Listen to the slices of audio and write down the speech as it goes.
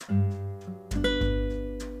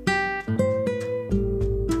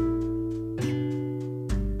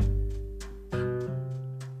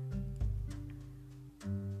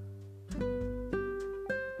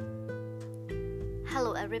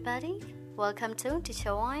welcome to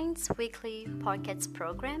Teacher Wine's weekly podcast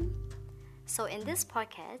program. So in this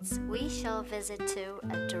podcast, we shall visit to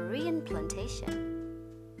a durian plantation.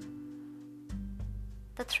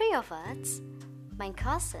 The three of us, my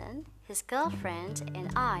cousin, his girlfriend,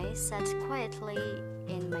 and I sat quietly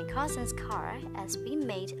in my cousin's car as we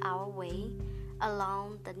made our way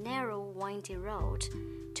along the narrow, windy road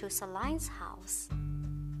to Saline's house.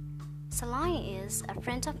 Saline is a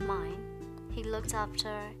friend of mine. He looked after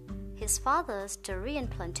his father's durian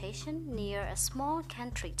plantation near a small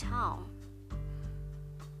country town.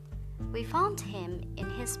 We found him in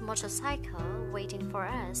his motorcycle waiting for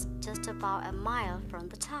us just about a mile from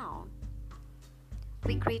the town.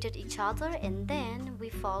 We greeted each other and then we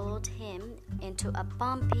followed him into a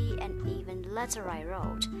bumpy and even laterite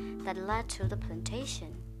road that led to the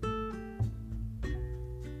plantation.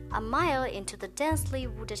 A mile into the densely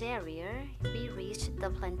wooded area, we reached the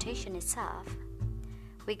plantation itself.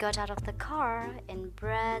 We got out of the car and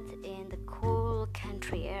breathed in the cool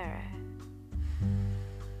country air.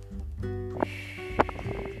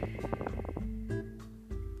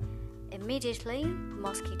 Immediately,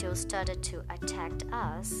 mosquitoes started to attack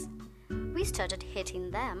us. We started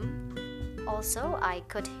hitting them. Also, I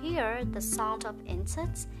could hear the sound of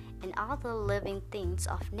insects and other living things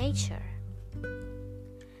of nature.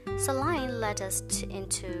 Saline led us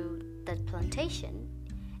into the plantation.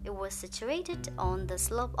 It was situated on the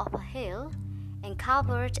slope of a hill and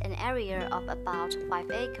covered an area of about 5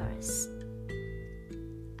 acres.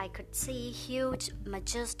 I could see huge,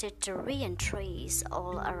 majestic durian trees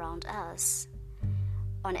all around us.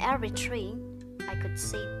 On every tree, I could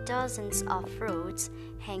see dozens of fruits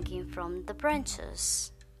hanging from the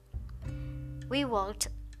branches. We walked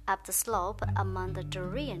up the slope among the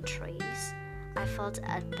durian trees. I felt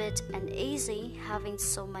a bit uneasy having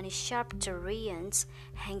so many sharp durians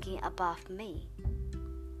hanging above me.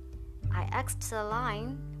 I asked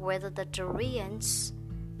Saline whether the durians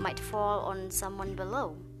might fall on someone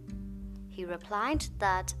below. He replied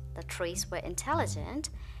that the trees were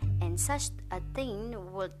intelligent and such a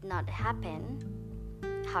thing would not happen.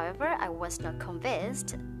 However, I was not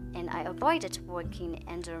convinced and I avoided walking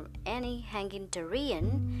under any hanging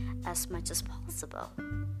durian as much as possible.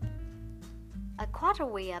 A quarter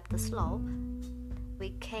way up the slope,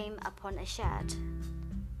 we came upon a shed.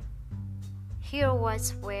 Here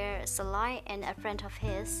was where Saline and a friend of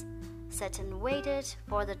his sat and waited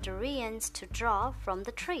for the durians to drop from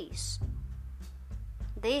the trees.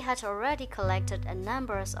 They had already collected a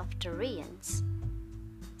number of durians.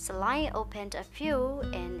 Saline opened a few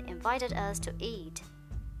and invited us to eat.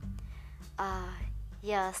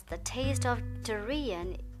 Yes, the taste of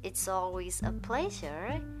durian is always a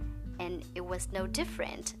pleasure, and it was no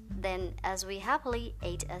different than as we happily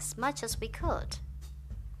ate as much as we could.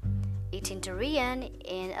 Eating durian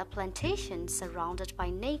in a plantation surrounded by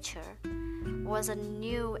nature was a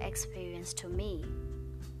new experience to me.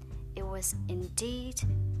 It was indeed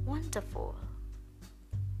wonderful.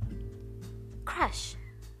 Crash!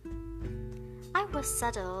 I was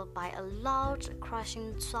startled by a loud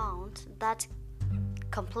crashing sound that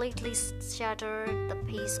completely shattered the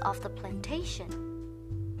peace of the plantation.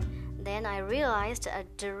 Then I realized a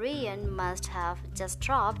durian must have just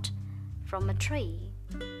dropped from a tree.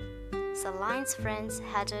 Saline's friend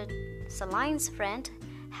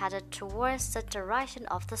headed towards the direction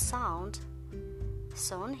of the sound.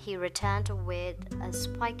 Soon he returned with a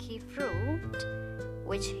spiky fruit,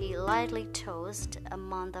 which he lightly tossed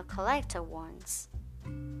among the collected ones.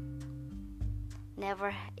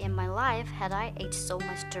 Never in my life had I ate so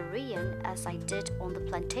much durian as I did on the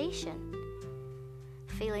plantation.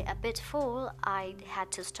 Feeling a bit full, I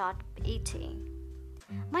had to start eating.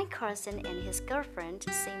 My cousin and his girlfriend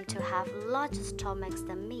seemed to have larger stomachs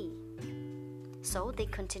than me, so they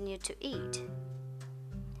continued to eat.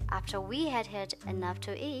 After we had had enough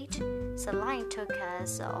to eat, Saline took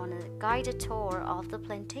us on a guided tour of the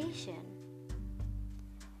plantation.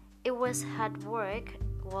 It was hard work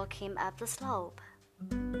walking up the slope.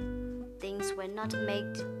 Things were not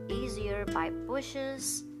made easier by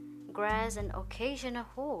bushes, grass, and occasional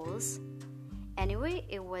holes. Anyway,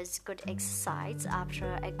 it was good exercise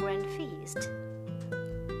after a grand feast.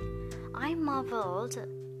 I marveled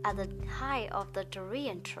at the height of the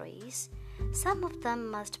durian trees. Some of them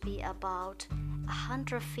must be about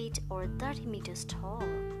 100 feet or 30 meters tall.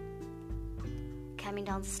 Coming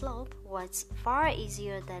down the slope was far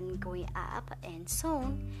easier than going up, and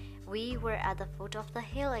soon we were at the foot of the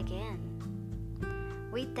hill again.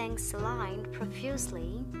 We thanked Saline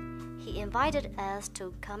profusely. He invited us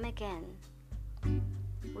to come again.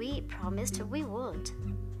 We promised we would.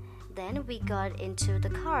 Then we got into the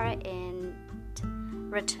car and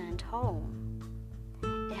returned home.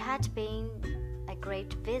 It had been a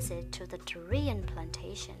great visit to the durian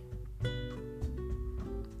plantation.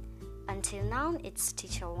 Until now, it's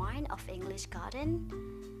Teacher Wine of English Garden.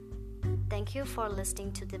 Thank you for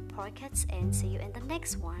listening to the podcast and see you in the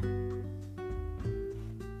next one.